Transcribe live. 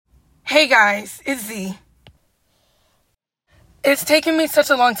Hey guys, it's Z. It's taken me such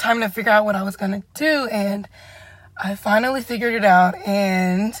a long time to figure out what I was going to do, and I finally figured it out,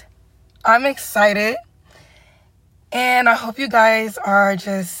 and I'm excited, and I hope you guys are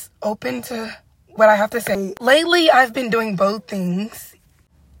just open to what I have to say. Lately, I've been doing both things.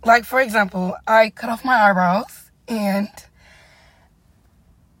 Like, for example, I cut off my eyebrows, and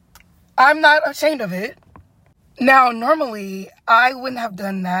I'm not ashamed of it. Now, normally, I wouldn't have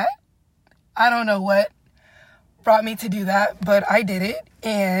done that. I don't know what brought me to do that, but I did it,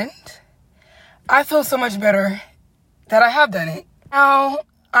 and I feel so much better that I have done it. Now,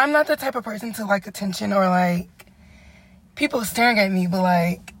 I'm not the type of person to like attention or like people staring at me, but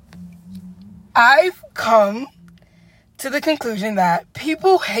like I've come to the conclusion that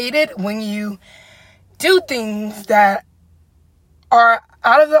people hate it when you do things that are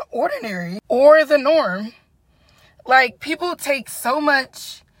out of the ordinary or the norm. Like, people take so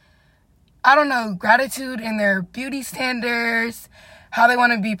much, gratitude in their beauty standards, how they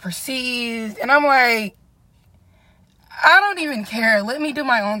want to be perceived. And I'm like, I don't even care. Let me do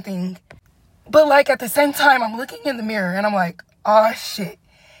my own thing. But like at the same time, I'm looking in the mirror and I'm like, oh shit,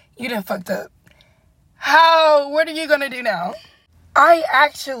 you done fucked up. What are you going to do now? I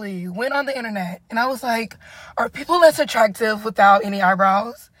actually went on the internet and I was like, are people less attractive without any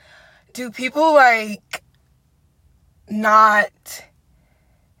eyebrows? Do people like not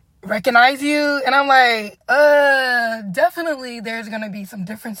recognize you? And I'm like, definitely there's gonna be some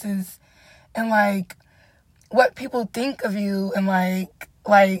differences in like what people think of you, and like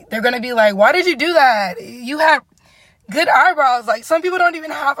they're gonna be like, why did you do that? You have good eyebrows. Like, some people don't even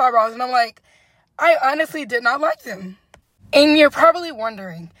have eyebrows. And I'm like, I honestly did not like them. And you're probably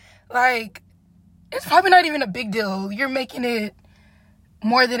wondering, like, it's probably not even a big deal. You're making it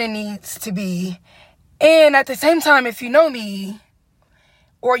more than it needs to be. And at the same time, if you know me,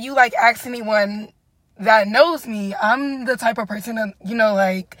 or you like ask anyone that knows me, I'm the type of person to,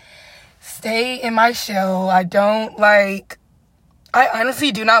 stay in my shell. I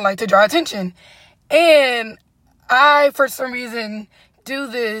honestly do not like to draw attention. And I, for some reason, do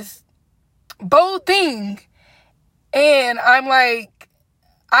this bold thing. And I'm like,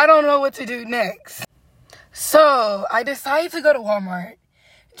 I don't know what to do next. So I decided to go to Walmart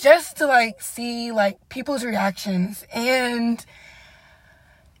just to see people's reactions. And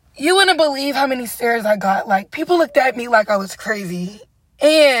you wouldn't believe how many stares I got. Like, people looked at me like I was crazy.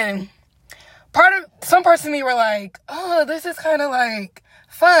 And some parts of me were like, oh, this is kind of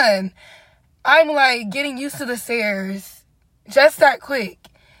fun. I'm getting used to the stares just that quick.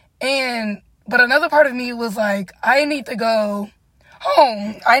 But another part of me was like, I need to go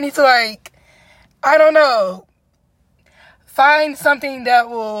home. I need to find something that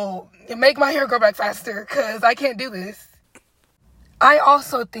will make my hair grow back faster, because I can't do this. I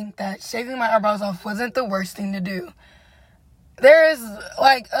also think that shaving my eyebrows off wasn't the worst thing to do. There's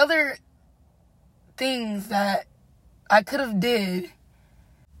other things that I could have did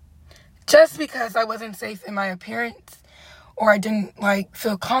just because I wasn't safe in my appearance, or I didn't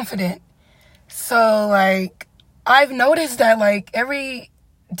feel confident. So I've noticed that every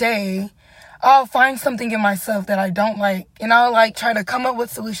day I'll find something in myself that I don't like, and I'll try to come up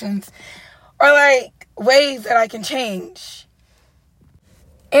with solutions or ways that I can change.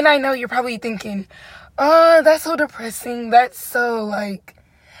 And I know you're probably thinking, oh, that's so depressing. That's so,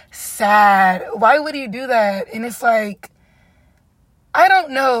 sad. Why would you do that? And it's I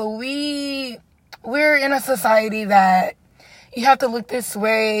don't know. We're in a society that you have to look this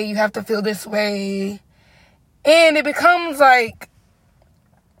way. You have to feel this way. And it becomes not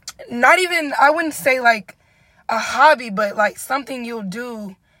even, I wouldn't say a hobby, but something you'll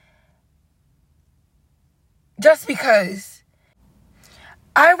do just because.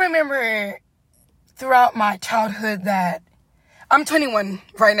 I remember throughout my childhood that I'm 21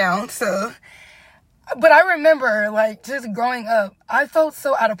 right now, but I remember just growing up, I felt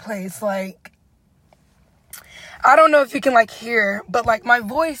so out of place. I don't know if you can hear, but my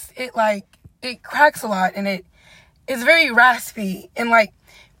voice, it cracks a lot, and it's very raspy, and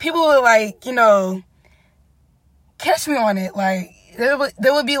people will catch me on it. They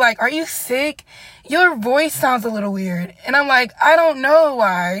would be like, are you sick? Your voice sounds a little weird. And I'm like, I don't know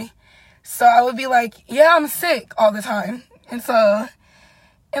why. So I would be like, yeah, I'm sick all the time. And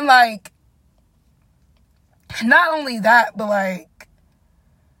not only that, but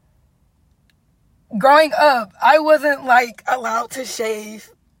growing up, I wasn't allowed to shave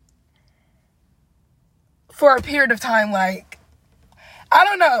for a period of time. I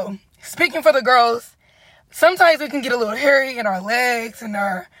don't know. Speaking for the girls, sometimes we can get a little hairy in our legs and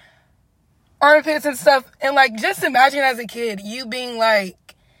our armpits and stuff. And just imagine as a kid, you being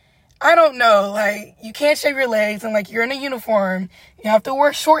I don't know, like, you can't shave your legs, and, like, you're in a uniform. You have to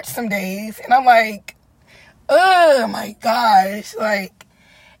wear shorts some days. And I'm like, oh, my gosh. Like,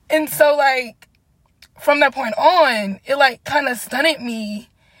 and so, like, from that point on, it, like, kind of stunted me.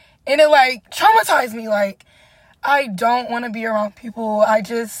 And it, like, traumatized me. Like, I don't want to be around people. I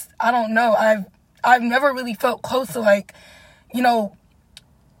don't know. I've never really felt close to, like, you know,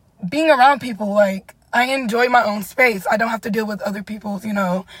 being around people. Like, I enjoy my own space. I don't have to deal with other people's, you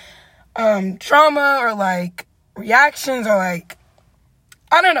know, trauma or, like, reactions or, like,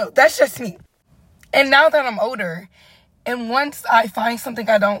 I don't know. That's just me. And now that I'm older, and once I find something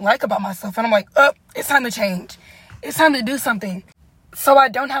I don't like about myself, and I'm like, oh, it's time to change. It's time to do something. So I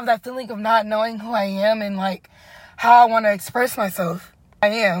don't have that feeling of not knowing who I am and, like, how I want to express myself.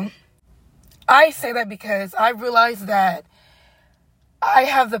 I say that because I realize that I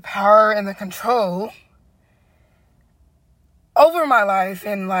have the power and the control over my life,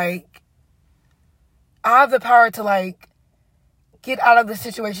 and, like, I have the power to, like, get out of the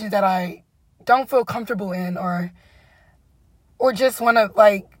situations that I don't feel comfortable in or just want to,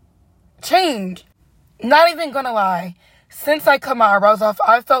 like, change. Not even gonna lie, since I cut my eyebrows off,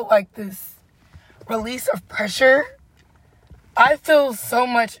 I felt like this release of pressure. I feel so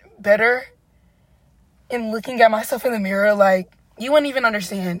much better in looking at myself in the mirror. Like, you wouldn't even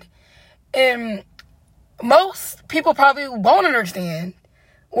understand. And most people probably won't understand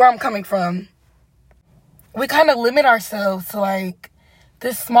where I'm coming from. We kind of limit ourselves to, like,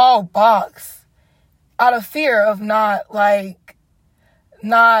 this small box out of fear of not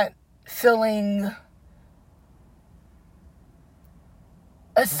feeling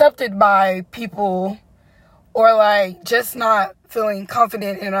accepted by people, or, like, just not feeling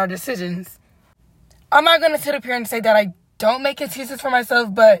confident in our decisions. I'm not going to sit up here and say that I don't make excuses for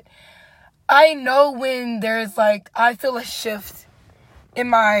myself, but I know when there's, like, I feel a shift in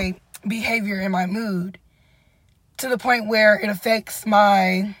my behavior, in my mood, to the point where it affects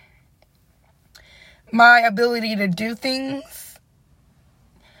my ability to do things.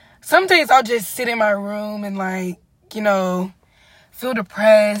 Some days I'll just sit in my room and, like, you know, feel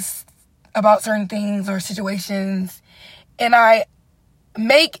depressed about certain things or situations, and I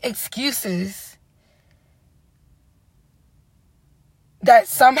make excuses that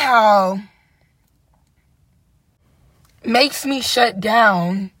somehow makes me shut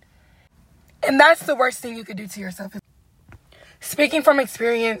down. And that's the worst thing you could do to yourself. Speaking from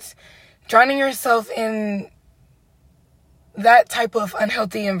experience, drowning yourself in that type of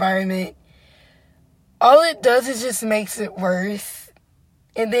unhealthy environment, all it does is just makes it worse.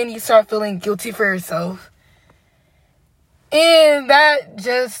 And then you start feeling guilty for yourself. And that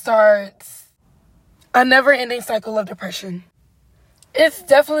just starts a never-ending cycle of depression. It's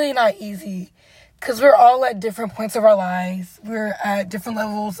definitely not easy, because we're all at different points of our lives. We're at different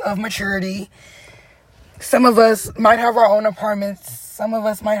levels of maturity. Some of us might have our own apartments. Some of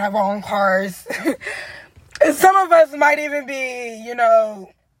us might have our own cars. Some of us might even be, you know,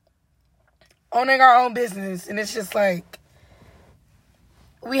 owning our own business. And it's just like,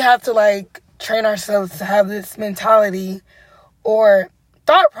 we have to, like, train ourselves to have this mentality or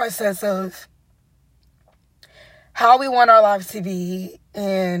thought process of how we want our lives to be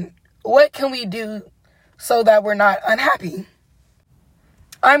and what can we do so that we're not unhappy.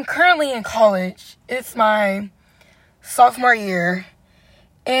 I'm currently in college. It's my sophomore year,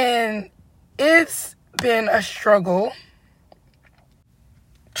 and it's been a struggle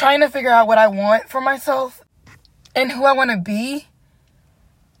trying to figure out what I want for myself and who I want to be.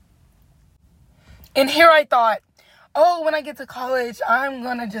 And here I thought, oh, when I get to college, I'm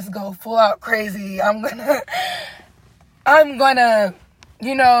gonna just go full out crazy. I'm gonna,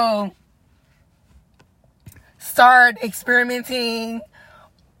 you know, start experimenting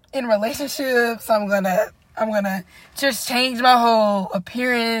in relationships. I'm gonna just change my whole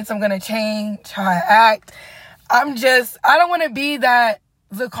appearance. I'm gonna change how I act. I don't want to be that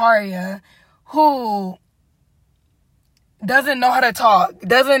Zakaria who doesn't know how to talk,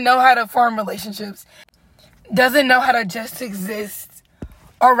 doesn't know how to form relationships, doesn't know how to just exist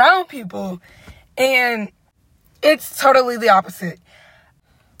around people. And it's totally the opposite.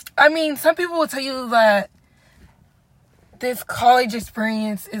 I mean, some people will tell you that this college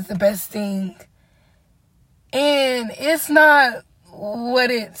experience is the best thing. And it's not what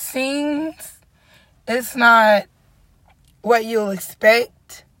it seems. It's not what you'll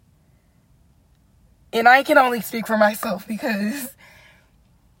expect. And I can only speak for myself, because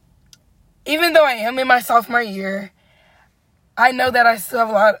even though I am in my sophomore year, I know that I still have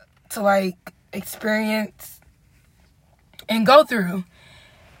a lot to, like, experience and go through.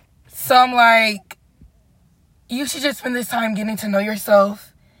 So I'm like, you should just spend this time getting to know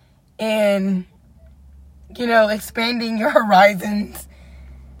yourself and, expanding your horizons.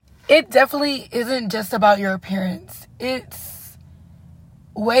 It definitely isn't just about your appearance. It's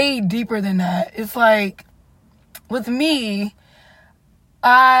way deeper than that. It's like, with me,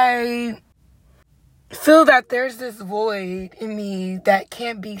 I feel that there's this void in me that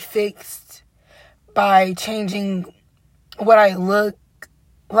can't be fixed by changing what I look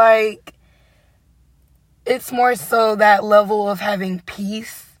like. It's more so that level of having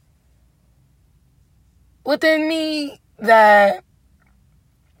peace within me that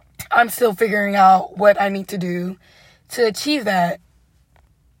I'm still figuring out what I need to do to achieve that.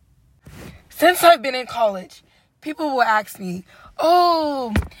 Since I've been in college, people will ask me,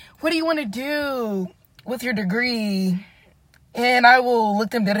 oh, what do you want to do with your degree? And I will look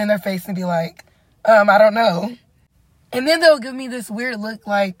them dead in their face and be like, I don't know. And then they'll give me this weird look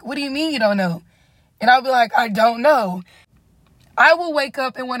like, what do you mean you don't know? And I'll be like, I don't know. I will wake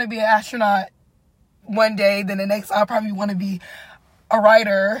up and want to be an astronaut one day. Then the next, I'll probably want to be a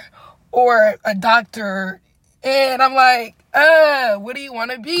writer or a doctor. And I'm like, what do you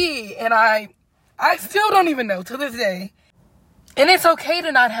want to be? And I still don't even know to this day. And it's okay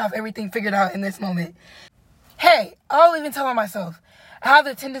to not have everything figured out in this moment. Hey, I'll even tell myself, I have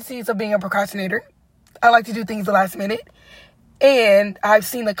the tendencies of being a procrastinator. I like to do things the last minute. And I've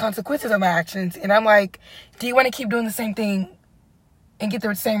seen the consequences of my actions. And I'm like, do you want to keep doing the same thing and get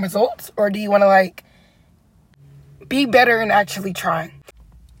the same results? Or do you want to, be better and actually try?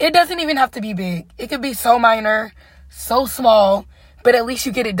 It doesn't even have to be big. It could be so minor, so small, but at least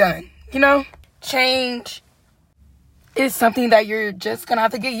you get it done. Change is something that you're just going to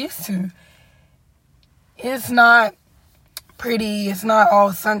have to get used to. It's not pretty. It's not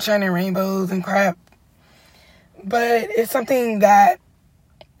all sunshine and rainbows and crap. But it's something that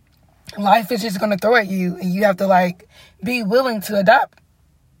life is just going to throw at you. And you have to, be willing to adapt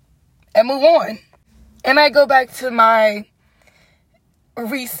and move on. And I go back to my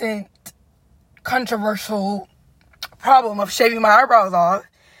recent controversial problem of shaving my eyebrows off.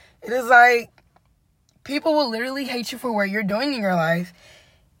 It is people will literally hate you for what you're doing in your life.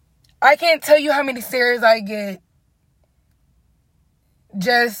 I can't tell you how many stares I get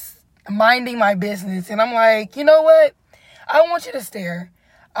just minding my business. And I'm like, you know what? I want you to stare.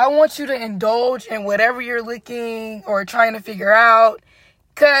 I want you to indulge in whatever you're looking or trying to figure out.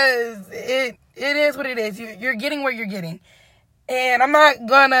 Because it is what it is. You're getting what you're getting. And I'm not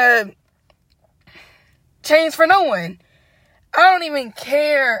gonna change for no one. I don't even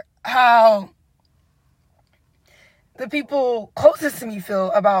care how the people closest to me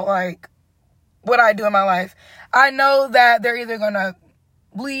feel about, what I do in my life. I know that they're either gonna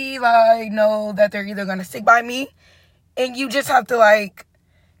believe, I know that they're either gonna stick by me, and you just have to,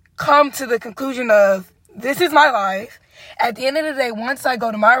 come to the conclusion of, this is my life. At the end of the day, once I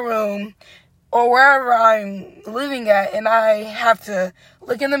go to my room or wherever I'm living at, and I have to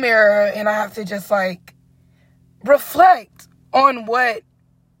look in the mirror and I have to just reflect on what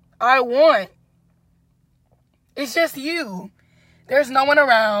I want. It's just you. There's no one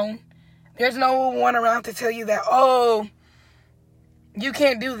around. There's no one around to tell you that, oh, you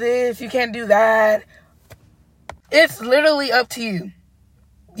can't do this, you can't do that. It's literally up to you.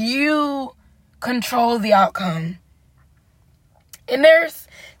 You control the outcome. And there's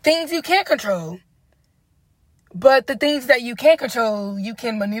things you can't control. But the things that you can't control, you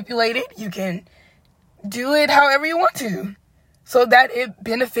can manipulate it. You can do it however you want to, so that it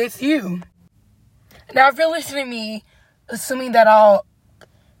benefits you. Now, if you're listening to me, assuming that I'll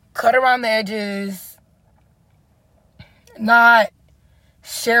cut around the edges, not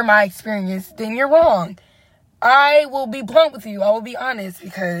share my experience, then you're wrong. I will be blunt with you. I will be honest,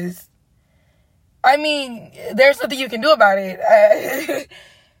 because there's nothing you can do about it.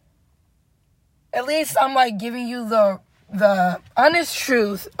 At least I'm giving you the honest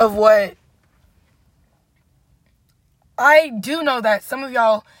truth of what I do know, that some of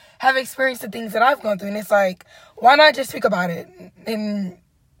y'all have experienced the things that I've gone through. And it's why not just speak about it and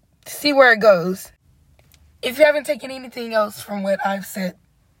see where it goes? If you haven't taken anything else from what I've said,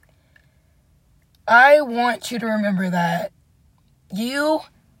 I want you to remember that you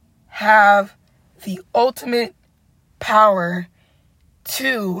have the ultimate power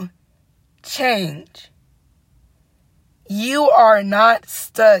to change. You are not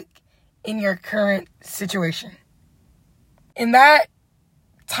stuck in your current situation. And that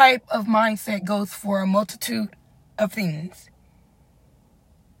type of mindset goes for a multitude of things.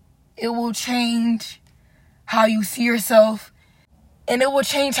 It will change how you see yourself, and it will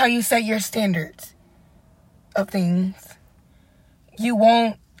change how you set your standards of things. You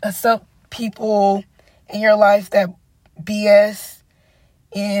won't accept people in your life that BS.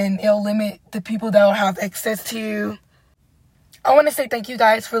 and it'll limit the people that will have access to you. I want to say thank you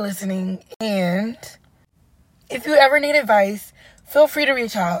guys for listening, and if you ever need advice, feel free to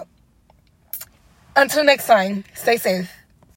reach out. Until next time, stay safe.